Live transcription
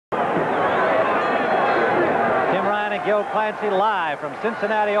Gil Clancy live from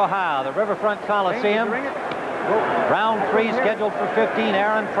Cincinnati, Ohio, the Riverfront Coliseum. Round 3 scheduled for 15.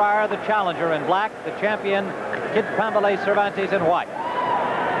 Aaron Pryor, the challenger, in black. The champion, Kid Pambale Cervantes, in white.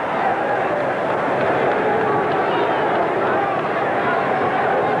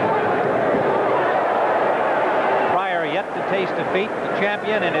 Pryor yet to taste defeat. The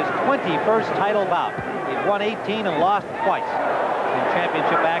champion in his 21st title bout. He's won 18 and lost twice in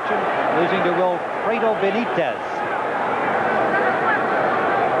championship action, losing to Wilfredo Benitez.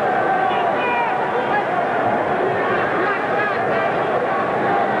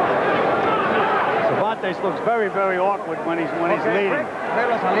 Cervantes looks very, very awkward when he's leading.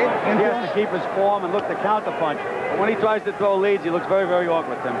 He has to keep his form and look to counterpunch. But when he tries to throw leads, he looks very, very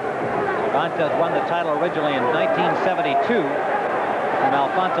awkward, Tim. Cervantes won the title originally in 1972 from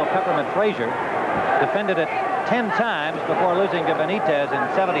Alfonso Peppermint Frazier. Defended it 10 times before losing to Benitez in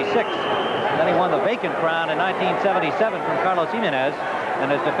 '76. Then he won the vacant crown in 1977 from Carlos Jimenez and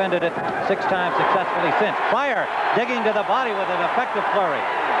has defended it 6 times successfully since. Pryor digging to the body with an effective flurry.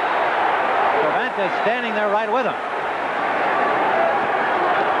 Cervantes standing there right with him.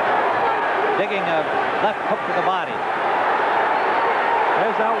 Digging a left hook to the body.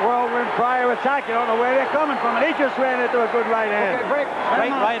 There's that whirlwind Pryor attack. You don't know where they're coming from, and he just ran into a good right hand. Okay,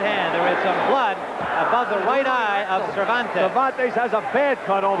 straight right hand. There is some blood above the right eye of Cervantes. Cervantes has a bad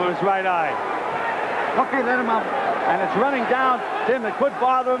cut over his right eye. Okay, let him out. And it's running down, Tim. It could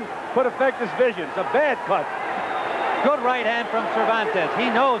bother him, could affect his vision. It's a bad cut. Good right hand from Cervantes. He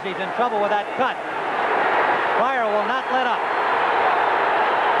knows he's in trouble with that cut. Pryor will not let up.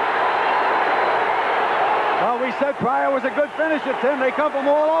 Well, we said Pryor was a good finisher, Tim. They come from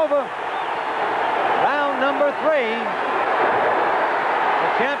all over. Round number 3.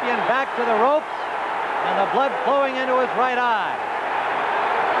 The champion back to the ropes, and the blood flowing into his right eye.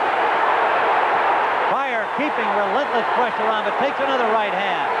 Pryor keeping relentless pressure on, but takes another right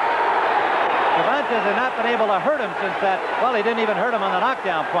hand. Cervantes has not been able to hurt him since that. Well, he didn't even hurt him on the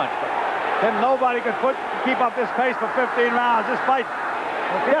knockdown punch. Tim, nobody could keep up this pace for 15 rounds. This fight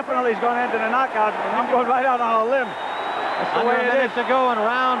definitely is going to end in a knockout. I'm going right out on a limb. That's the way it is. Minutes to go in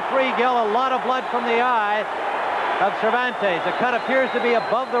round 3, Gil. A lot of blood from the eye of Cervantes. The cut appears to be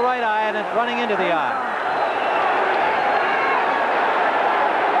above the right eye, and it's running into the eye.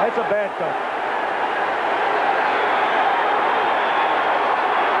 That's a bad cut.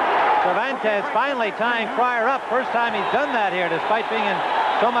 Cervantes finally tying Pryor up. First time he's done that here, despite being in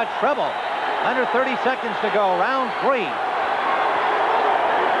so much trouble. Under 30 seconds to go, round 3.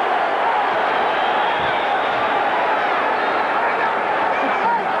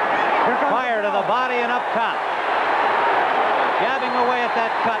 Pryor to the body and up top. Jabbing away at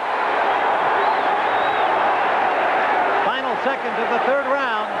that cut. Final seconds of the 3rd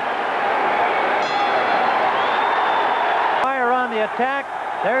round. Pryor on the attack.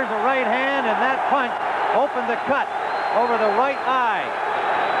 There's a right hand, and that punch opened the cut over the right eye.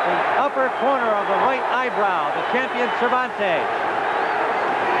 The upper corner of the right eyebrow, the champion Cervantes.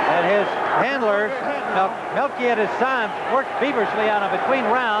 And his handlers, Melquiades Sanz, worked feverishly on him between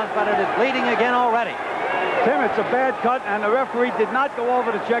rounds, but it is bleeding again already. Tim, it's a bad cut, and the referee did not go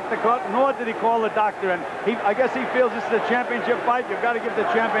over to check the cut, nor did he call the doctor. And I guess he feels this is a championship fight. You've got to give the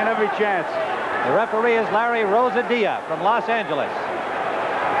champion every chance. The referee is Larry Rosadilla from Los Angeles.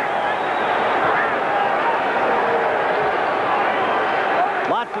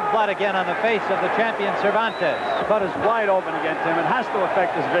 Lots of blood again on the face of the champion Cervantes. Cut is wide open again, Tim. It has to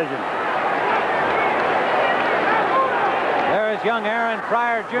affect his vision. There is young Aaron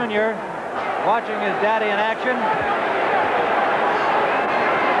Pryor Jr. watching his daddy in action,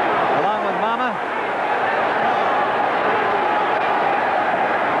 along with Mama.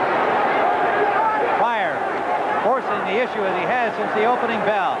 Pryor forcing the issue as he has since the opening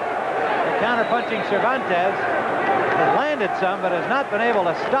bell. The counter-punching Cervantes has landed some, but has not been able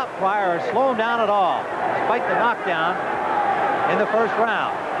to stop Pryor or slow him down at all, despite the knockdown in the 1st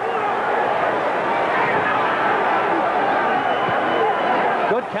round.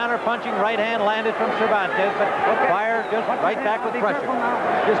 Good counter-punching right hand landed from Cervantes, but Pryor just right back with pressure.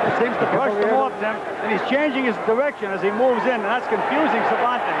 Just seems to brush him off, Tim, and he's changing his direction as he moves in, and that's confusing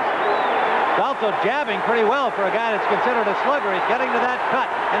Cervantes. He's also jabbing pretty well for a guy that's considered a slugger. He's getting to that cut,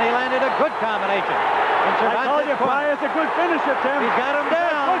 and he landed a good combination. I told you, Pryor's a good finisher, Tim. He's got him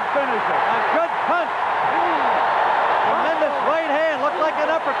down. Good finisher. A good punch. Tremendous right hand. Looked like an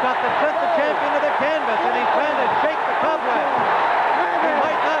uppercut that sent the champion to the canvas, and he's trying to shake the cobwebs. He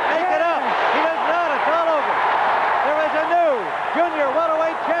might not make it up. He does not. It's all over. There is a new junior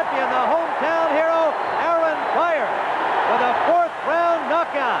welterweight champion, the hometown hero, Aaron Pryor, with a 4th round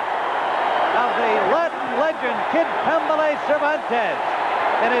knockout. of the Latin legend Kid Pambale Cervantes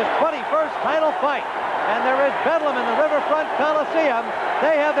in his 21st title fight. And there is bedlam in the Riverfront Coliseum.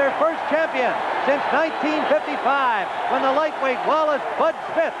 They have their first champion since 1955, when the lightweight Wallace Bud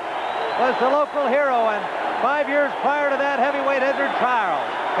Smith was the local hero, and 5 years prior to that, heavyweight Edward Charles.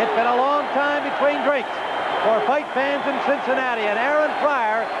 It's been a long time between drinks for fight fans in Cincinnati, and Aaron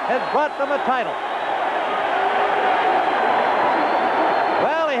Pryor has brought them a title.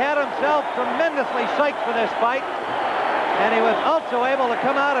 Well, he had himself tremendously psyched for this fight, and he was also able to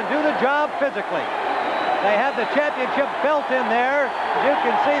come out and do the job physically. They had the championship belt in there. As you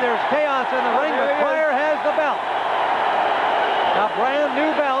can see, there's chaos in the ring, but Pryor has the belt. A brand new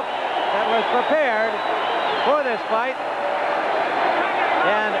belt that was prepared for this fight.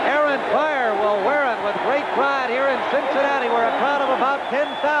 And Aaron Pryor will wear it with great pride here in Cincinnati, where a crowd of about 10,000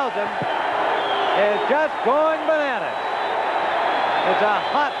 is just going bananas. It's a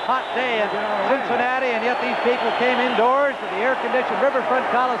hot, hot day in Cincinnati, and yet these people came indoors to the air-conditioned Riverfront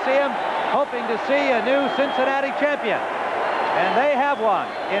Coliseum hoping to see a new Cincinnati champion. And they have one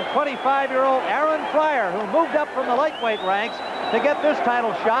in 25-year-old Aaron Pryor, who moved up from the lightweight ranks to get this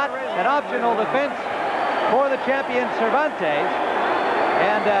title shot, an optional defense for the champion Cervantes.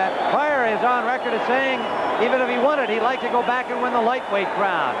 And Pryor is on record as saying, even if he won it, he'd like to go back and win the lightweight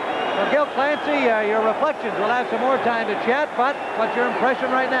crown. So, Gil Clancy, your reflections. We'll have some more time to chat, but what's your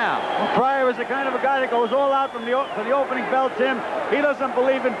impression right now? Well, Pryor is the kind of a guy that goes all out for the opening bell, Tim. He doesn't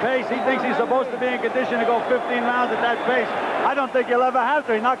believe in pace. He thinks he's supposed to be in condition to go 15 rounds at that pace. I don't think he'll ever have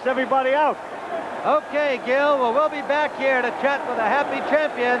to. He knocks everybody out. Okay, Gil. Well, we'll be back here to chat with a happy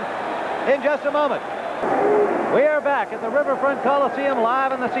champion in just a moment. We are back at the Riverfront Coliseum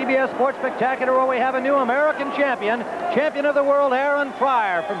live in the CBS Sports Spectacular, where we have a new American champion, champion of the world, Aaron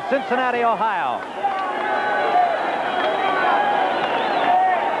Pryor from Cincinnati, Ohio.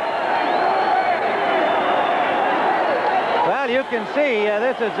 Well, you can see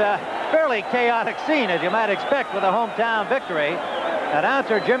this is a fairly chaotic scene, as you might expect, with a hometown victory.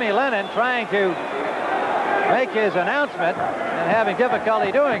 Announcer Jimmy Lennon trying to make his announcement and having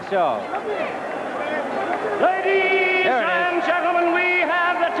difficulty doing so. Ladies and gentlemen, we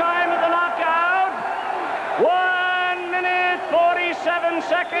have the time of the knockout. 1 minute, 47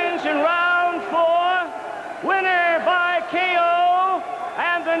 seconds in round 4. Winner by KO,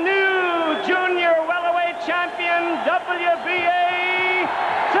 and the new junior welterweight champion, WBA,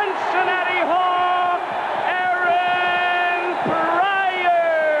 Cincinnati Hawk, Aaron Pryor.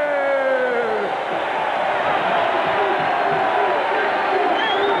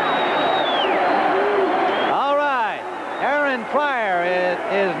 Pryor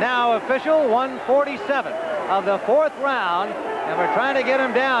is now official, 147 of the 4th round, and we're trying to get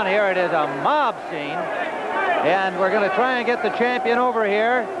him down here. It is a mob scene, and we're going to try and get the champion over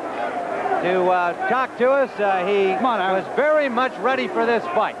here to talk to us. He was very much ready for this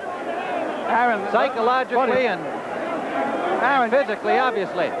fight, Aaron, psychologically and physically,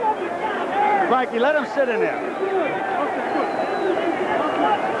 obviously. Frankie, let him sit in there.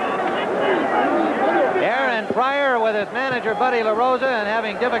 Aaron Pryor with his manager, Buddy LaRosa, and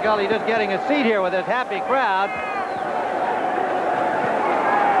having difficulty just getting a seat here with this happy crowd.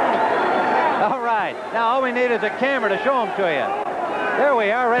 All right. Now all we need is a camera to show them to you. There we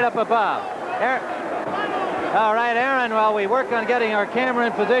are, right up above. All right, Aaron, while we work on getting our camera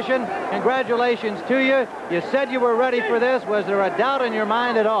in position, congratulations to you. You said you were ready for this. Was there a doubt in your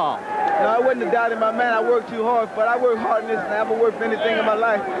mind at all? No, I wasn't a doubt in my mind. I worked too hard, but I worked hard in this, and I haven't worked for anything in my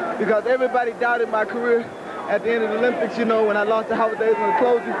life, because everybody doubted my career at the end of the Olympics, you know, when I lost to Howard Davis on a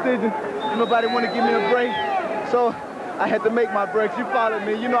close decision. Nobody wanted to give me a break, so I had to make my breaks. You followed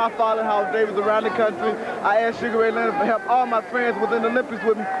me. You know I followed Howard Davis around the country. I asked Sugar Ray Leonard for help. All my friends was in the Olympics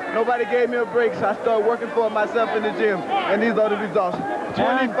with me. Nobody gave me a break, so I started working for myself in the gym, and these are the results.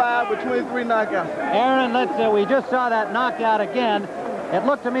 25 with 23 knockouts. Aaron, we just saw that knockout again. It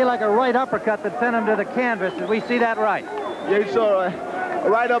looked to me like a right uppercut that sent him to the canvas. Did we see that right? Yeah, you saw a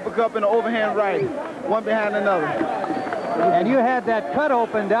right uppercut and an overhand right, one behind another. And you had that cut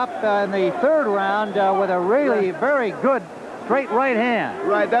opened up in the 3rd round with a really very good straight right hand.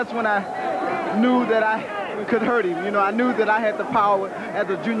 Right, that's when I knew that I could hurt him. You know, I knew that I had the power as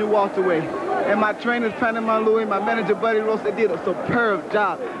a junior welterweight. And my trainers, Panama Louis, my manager, Buddy Ross, they did a superb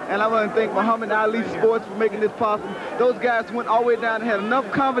job. And I want to thank Muhammad Ali Sports for making this possible. those guys went all the way down and had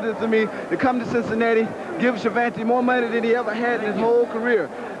enough confidence in me to come to Cincinnati, give Cervantes more money than he ever had in his whole career.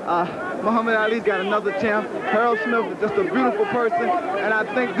 Muhammad Ali's got another champ. Harold Smith is just a beautiful person, and I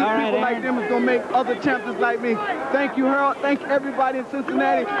think good people like them is going to make other champions like me. Thank you, Harold. Thank everybody in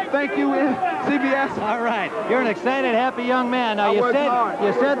Cincinnati. Thank you, CBS. All right. You're an excited, happy young man. Now, you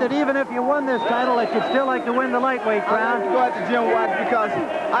said that even if you won this title, that you'd still like to win the lightweight crown. I like to go at the gym watch because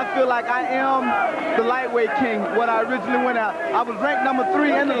I feel like I am the lightweight king when I originally went out. I was ranked number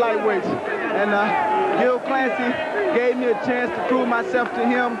 3 in the lightweights, and Gil Clancy gave me a chance to prove myself to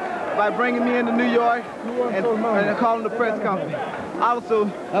him by bringing me into New York and calling the press conference. Also,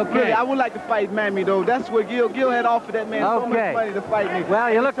 really, I would like to fight Mammy, though. That's what Gil had offered that man so much money to fight me.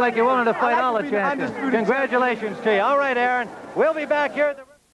 Well, you look like you wanted to fight all the champions. Congratulations to you. All right, Aaron. We'll be back here at the...